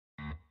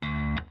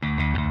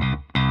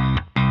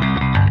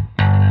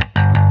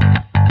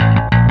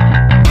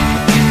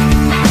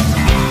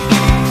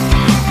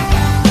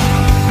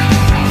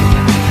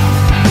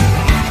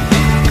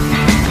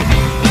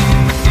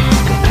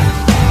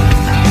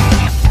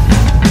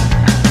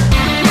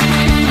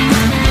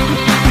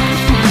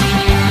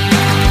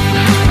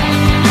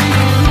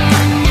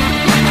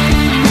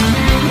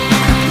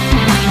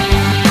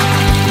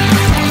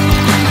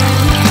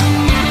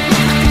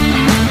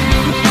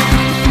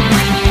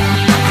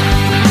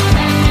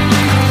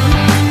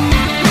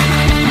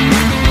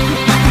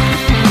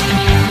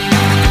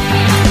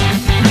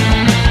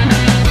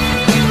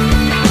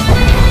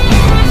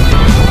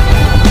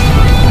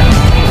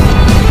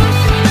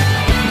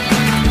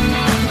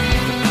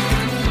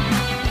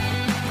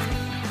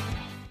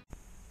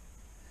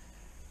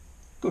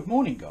Good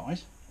morning,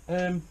 guys.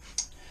 I've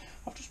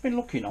just been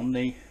looking on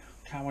the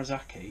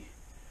Kawasaki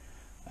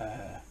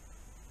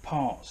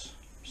parts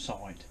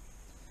site,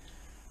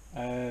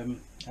 and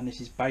this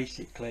is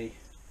basically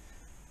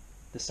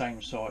the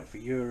same site for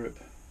Europe,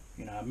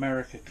 you know,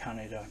 America,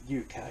 Canada,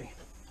 UK,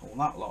 all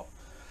that lot,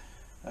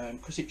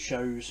 because it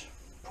shows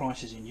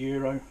prices in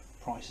euro,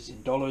 prices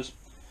in dollars,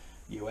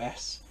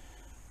 US,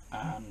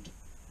 and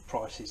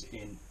prices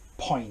in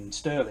pound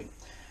sterling.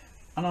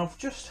 And I've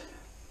just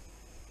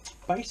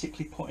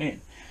basically put in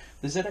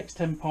the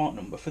ZX10 part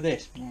number for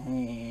this,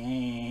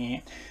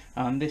 and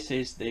this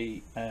is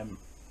the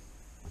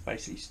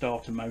basically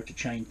starter motor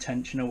chain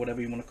tensioner, whatever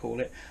you want to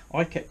call it.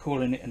 I kept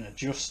calling it an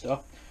adjuster,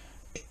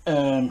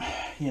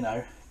 you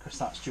know, because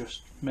that's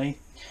just me.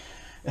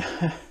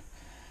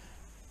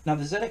 Now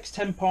the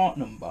ZX10 part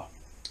number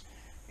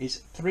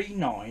is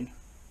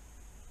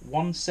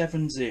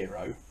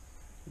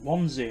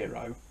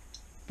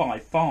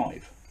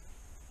 39170105,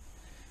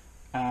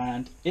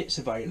 and it's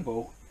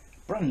available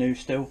brand new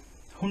still,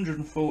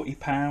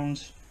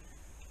 £140,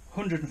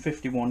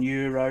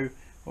 €151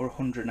 or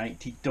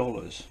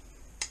 $180.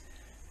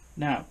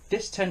 Now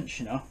this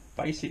tensioner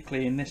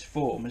basically in this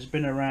form has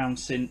been around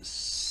since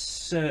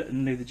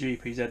certainly the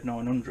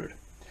GPZ900.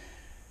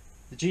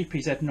 The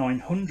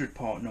GPZ900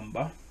 part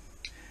number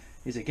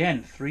is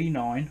again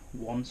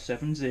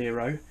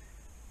 39170,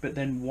 but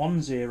then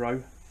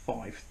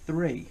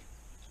 1053,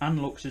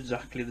 and looks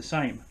exactly the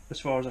same as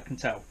far as I can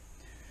tell.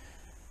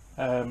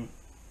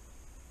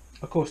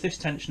 Of course this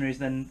tensioner is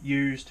then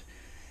used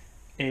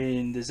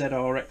in the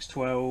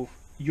ZRX12.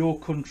 Your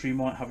country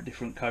might have a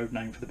different code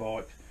name for the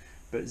bike,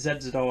 but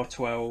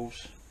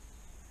ZZR12s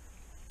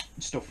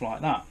and stuff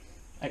like that,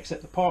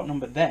 except the part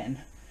number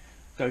then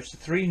goes to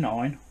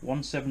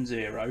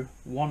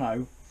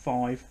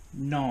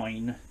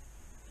 391701059.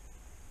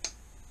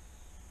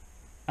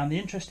 And the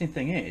interesting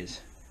thing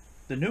is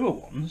the newer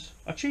ones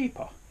are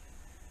cheaper.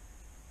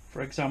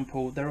 For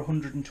example, they're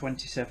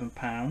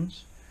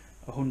 £127,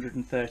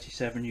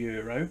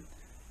 €137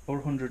 or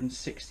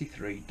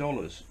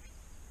 $163.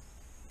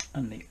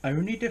 And the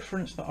only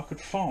difference that I could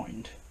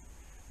find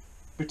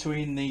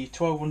between the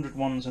 1200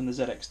 ones and the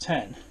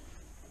ZX10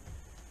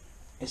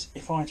 is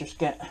if I just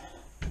get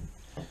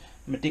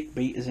my dick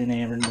beaters in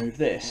here and move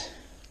this,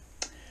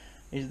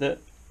 is that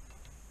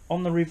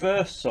on the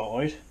reverse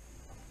side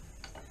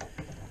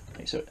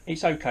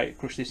it's okay to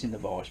crush this in the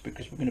vise,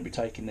 because we're going to be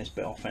taking this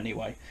bit off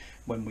anyway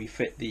when we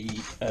fit the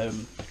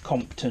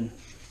Compton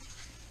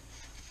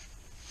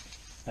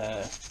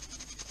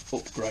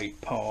upgrade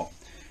part,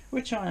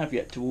 which I have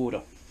yet to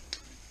order.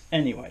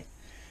 Anyway,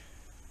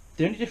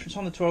 the only difference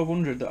on the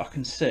 1200 that I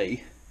can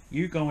see,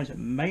 you guys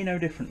may know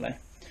differently,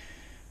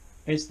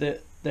 is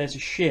that there's a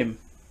shim,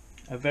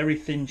 a very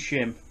thin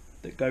shim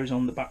that goes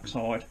on the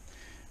backside,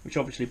 which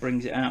obviously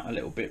brings it out a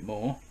little bit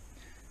more,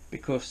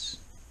 because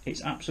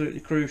it's absolutely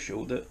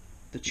crucial that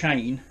the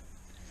chain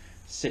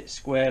sits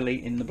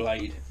squarely in the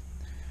blade.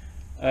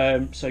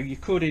 So you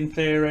could, in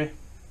theory,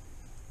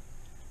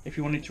 if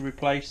you wanted to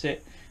replace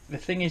it, the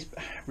thing is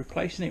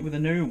replacing it with a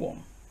new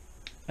one.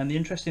 And the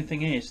interesting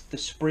thing is the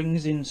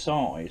springs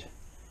inside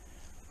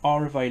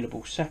are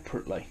available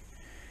separately,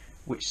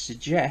 which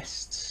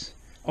suggests,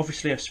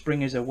 obviously a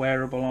spring is a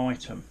wearable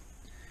item,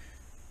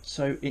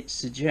 so it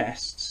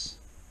suggests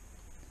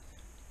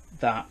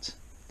that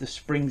the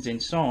springs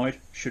inside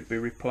should be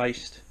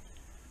replaced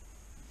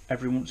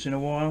every once in a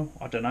while.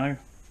 I don't know,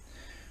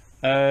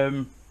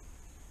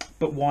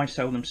 but why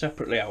sell them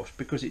separately else?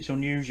 Because it's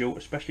unusual,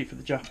 especially for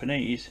the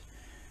Japanese,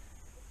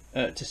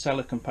 to sell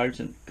a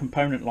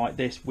component like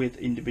this with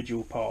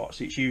individual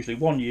parts. It's usually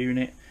one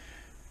unit,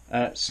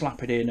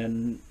 slap it in,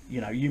 and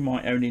you know, you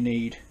might only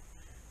need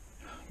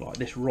like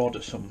this rod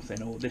or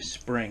something, or this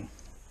spring.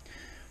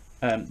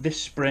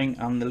 This spring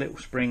and the little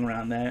spring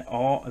around there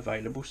are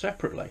available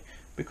separately,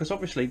 because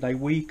obviously they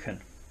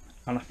weaken,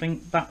 and I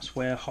think that's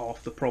where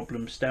half the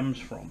problem stems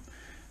from.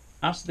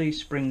 As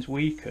these springs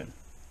weaken,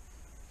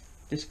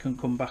 this can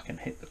come back and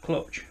hit the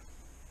clutch.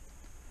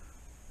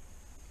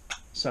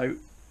 So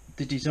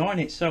the design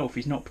itself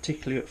is not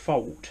particularly at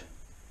fault,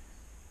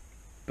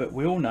 but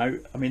we all know,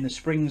 I mean, the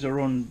springs are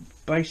on,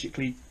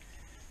 basically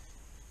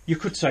you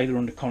could say they're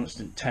under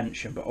constant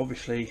tension, but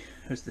obviously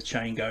as the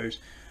chain goes,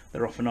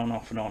 they're off and on,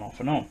 off and on,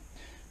 off and on.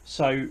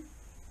 So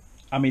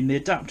I mean, the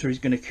adapter is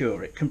going to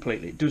cure it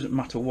completely. It doesn't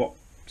matter what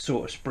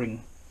sort of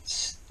spring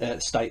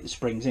state the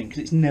spring's in,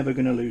 because it's never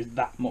going to lose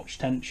that much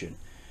tension.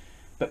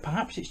 But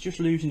perhaps it's just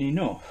losing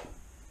enough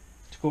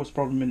to cause a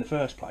problem in the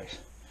first place,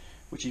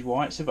 which is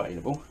why it's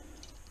available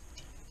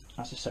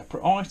as a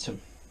separate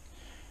item.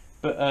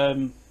 But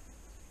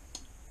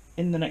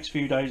in the next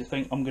few days, I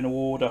think I'm going to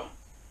order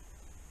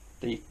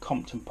the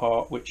Compton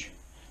part, which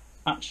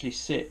actually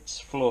sits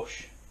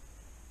flush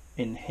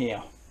in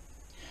here,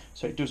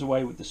 so it does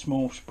away with the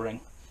small spring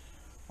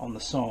on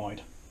the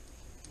side,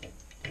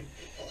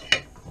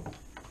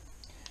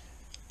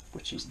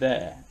 which is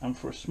there. And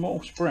for a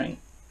small spring,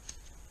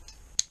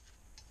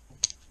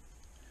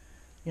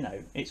 you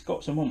know, it's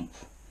got some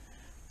oomph,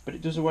 but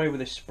it does away with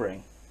this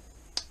spring.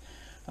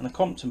 and the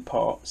Compton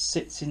part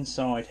sits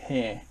inside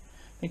here.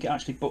 I think it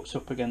actually butts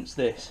up against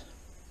this,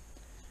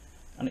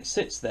 and it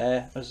sits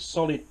there as a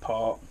solid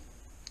part,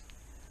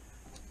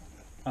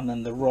 and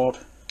then the rod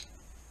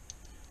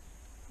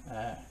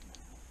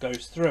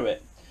goes through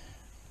it,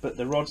 but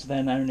the rod's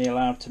then only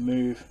allowed to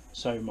move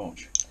so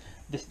much.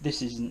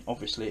 This isn't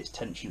obviously its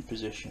tension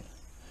position,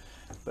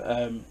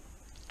 but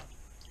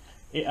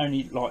it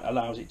only like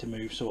allows it to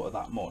move sort of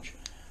that much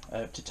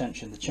to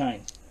tension the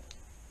chain.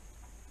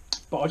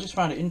 But I just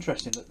found it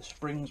interesting that the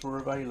springs were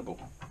available,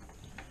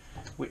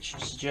 which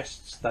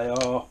suggests they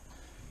are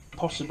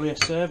possibly a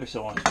service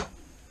item.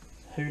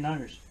 Who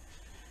knows?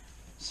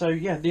 So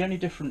yeah, the only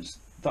difference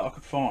that I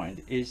could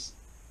find is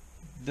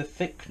the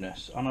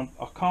thickness, and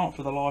I can't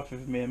for the life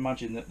of me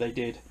imagine that they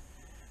did.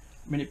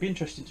 I mean, it'd be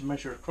interesting to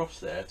measure across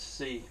there to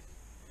see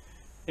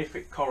if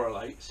it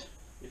correlates,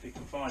 if you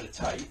can find a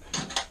tape,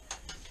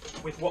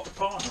 with what the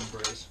part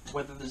number is,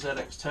 whether the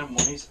ZX10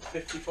 one is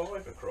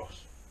 55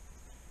 across.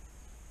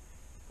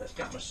 Let's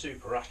get my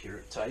super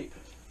accurate tape.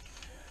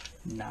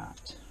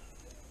 Nat.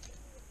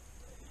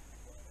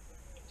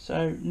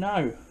 So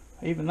no,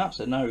 even that's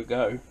a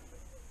no-go.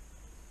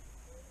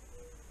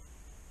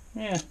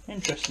 Yeah,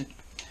 interesting.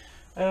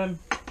 So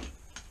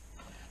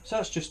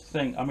that's just the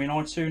thing. I mean,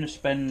 I'd sooner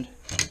spend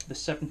the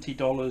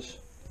 $70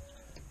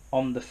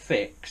 on the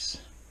fix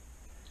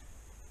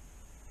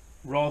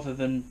rather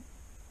than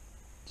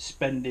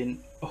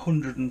spending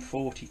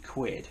 140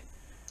 quid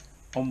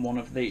on one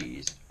of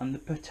these and the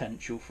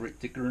potential for it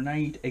to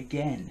grenade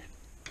again.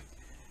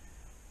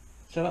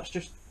 So that's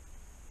just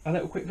a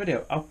little quick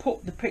video. I'll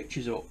put the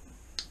pictures up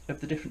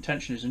of the different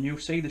tensioners and you'll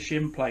see the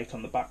shim plate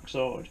on the back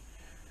side,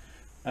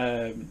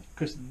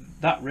 because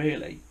that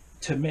really,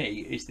 to me,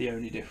 is the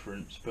only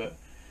difference. But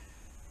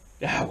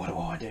what do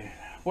I do?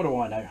 What do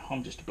I know?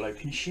 I'm just a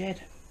bloke in a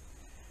shed.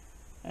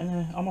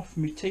 And I'm off for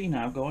my tea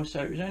now, guys,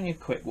 so it was only a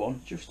quick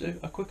one, just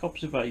a quick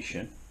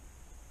observation.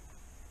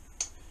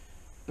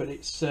 But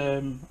it's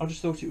I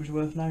just thought it was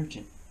worth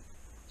noting.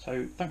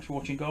 So thanks for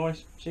watching,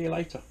 guys. See you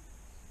later.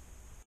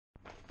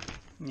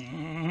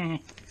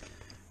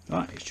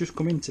 Right, it's just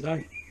come in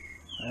today,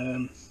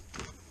 and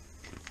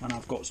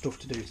I've got stuff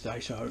to do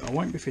today, so I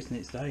won't be fitting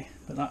it today,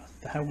 but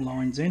the helm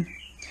line's in,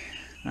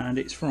 and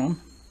it's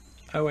from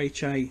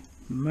OHA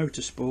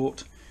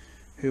Motorsport,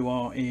 who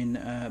are in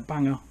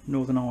Bangor,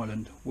 Northern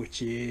Ireland,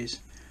 which is,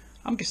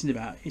 I'm guessing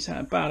it's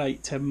at about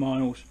 8-10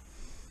 miles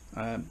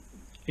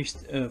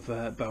east of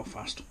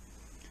Belfast,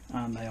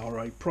 and they are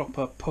a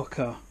proper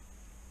pucker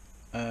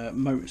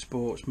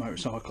motorsports,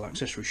 motorcycle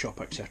accessory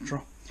shop,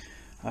 etc.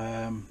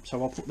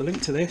 So I'll put the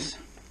link to this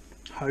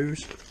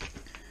hose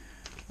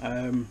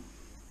on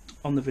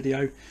the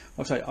video. Like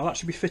I say, I'll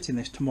actually be fitting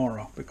this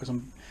tomorrow because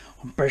I'm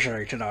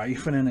busy today,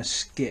 filling a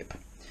skip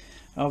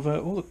of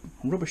all the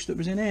rubbish that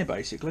was in here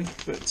basically.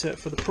 But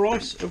for the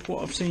price of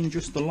what I've seen,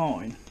 just the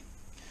line,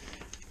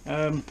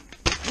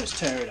 let's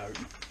tear it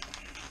open.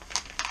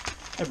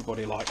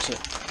 Everybody likes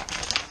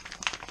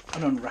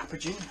an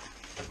unwrappaging.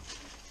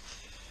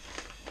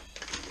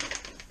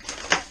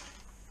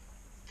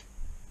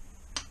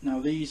 Now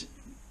these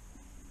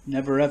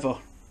never ever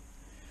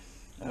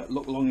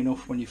look long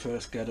enough when you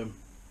first get them.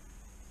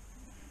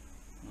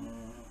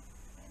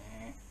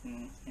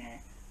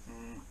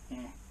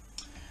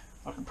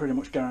 I can pretty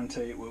much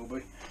guarantee it will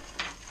be.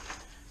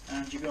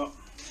 And you've got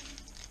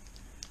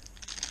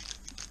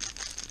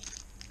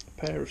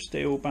a pair of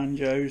steel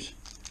banjos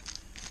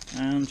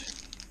and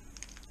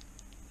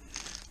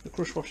the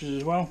crush washers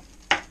as well.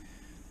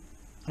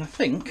 And I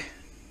think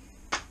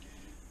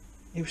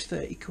it was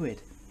 30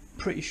 quid.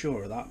 Pretty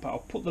sure of that, but I'll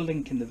put the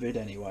link in the vid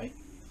anyway.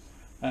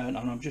 And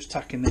I'm just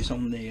tacking this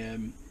on the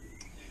end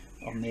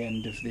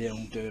of the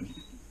old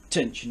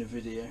tensioner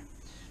video.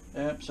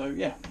 So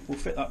yeah, we'll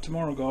fit that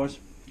tomorrow, guys,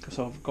 because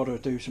I've got to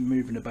do some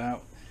moving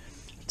about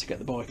to get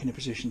the bike in a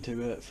position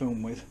to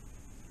film with.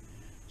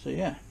 So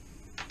yeah,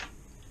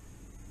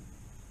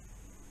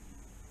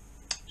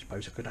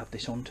 suppose I could add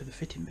this on to the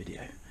fitting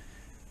video.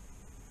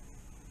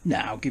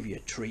 Now I'll give you a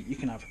treat. You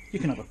can have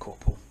a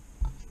couple.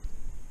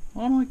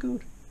 Aren't I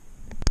good?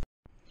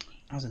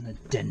 As an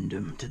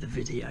addendum to the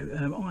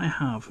video, I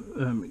have,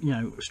 you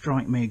know,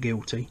 strike me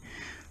guilty,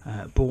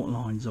 bought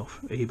lines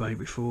off eBay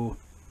before,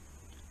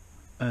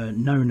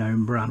 no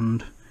known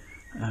brand,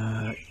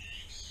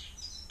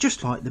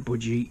 just like the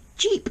budgie,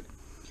 cheap.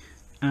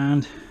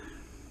 And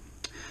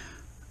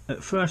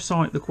at first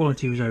sight the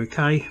quality was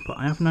okay, but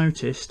I have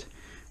noticed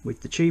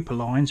with the cheaper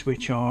lines,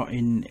 which are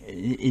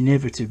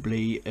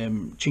inevitably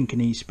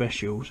Chinkinese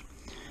specials,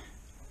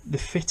 the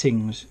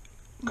fittings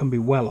can be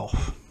well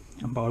off.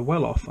 And by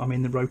well off, I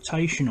mean the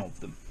rotation of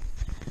them.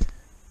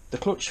 The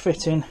clutch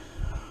fitting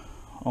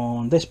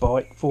on this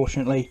bike,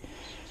 fortunately,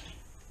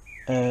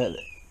 they're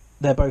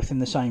both in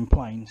the same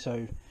plane,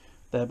 so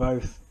they're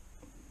both,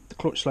 the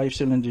clutch slave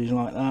cylinder is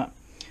like that,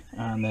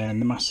 and then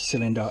the master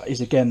cylinder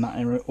is again that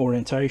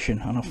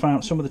orientation. And I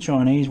found some of the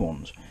Chinese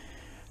ones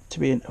to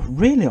be in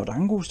really odd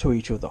angles to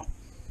each other,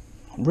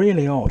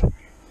 really odd.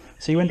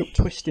 So you end up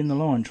twisting the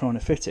line trying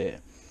to fit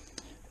it.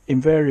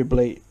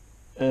 Invariably,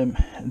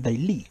 they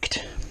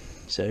leaked,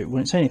 so I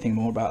won't say anything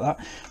more about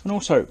that. And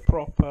also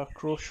proper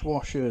crush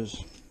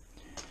washers.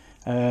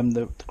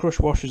 The crush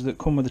washers that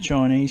come with the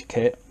Chinese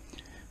kit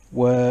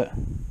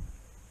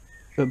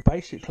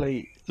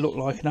basically look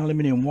like an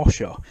aluminium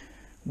washer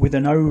with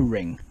an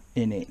O-ring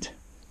in it,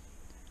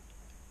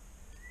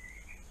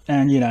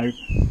 and you know,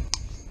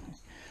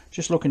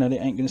 just looking at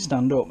it ain't going to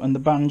stand up. And the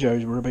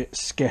banjos were a bit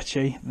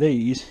sketchy.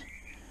 These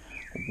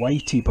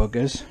weighty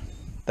buggers,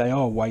 they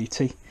are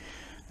weighty.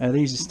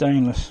 These are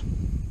stainless,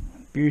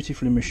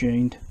 beautifully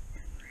machined,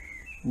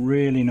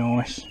 really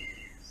nice.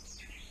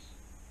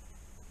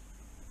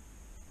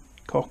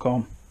 Cock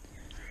on.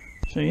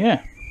 So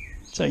yeah,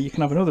 so you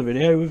can have another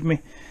video with me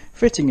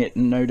fitting it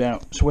and no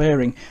doubt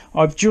swearing.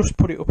 I've just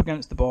put it up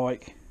against the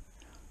bike,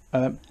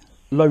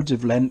 loads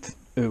of length,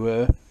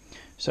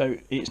 so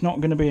it's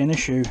not going to be an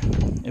issue.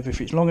 If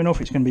it's long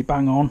enough, it's going to be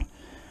bang on.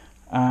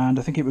 And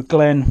I think it was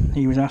Glenn,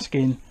 he was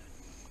asking,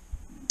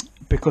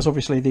 because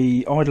obviously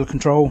the idle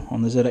control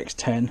on the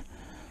ZX10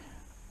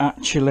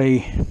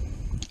 actually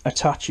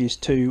attaches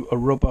to a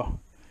rubber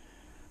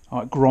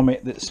like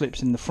grommet that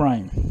slips in the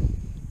frame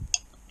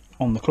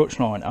on the clutch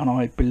line, and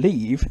I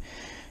believe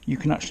you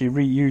can actually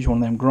reuse one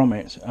of them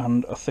grommets,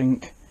 and I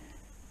think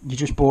you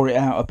just bore it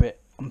out a bit,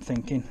 I'm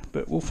thinking,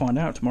 but we'll find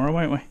out tomorrow,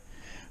 won't we?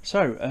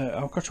 So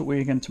I'll catch up with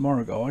you again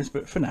tomorrow, guys,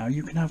 but for now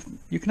you can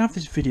have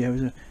this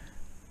video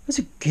as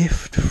a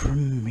gift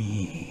from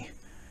me,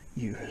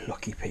 you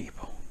lucky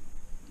people.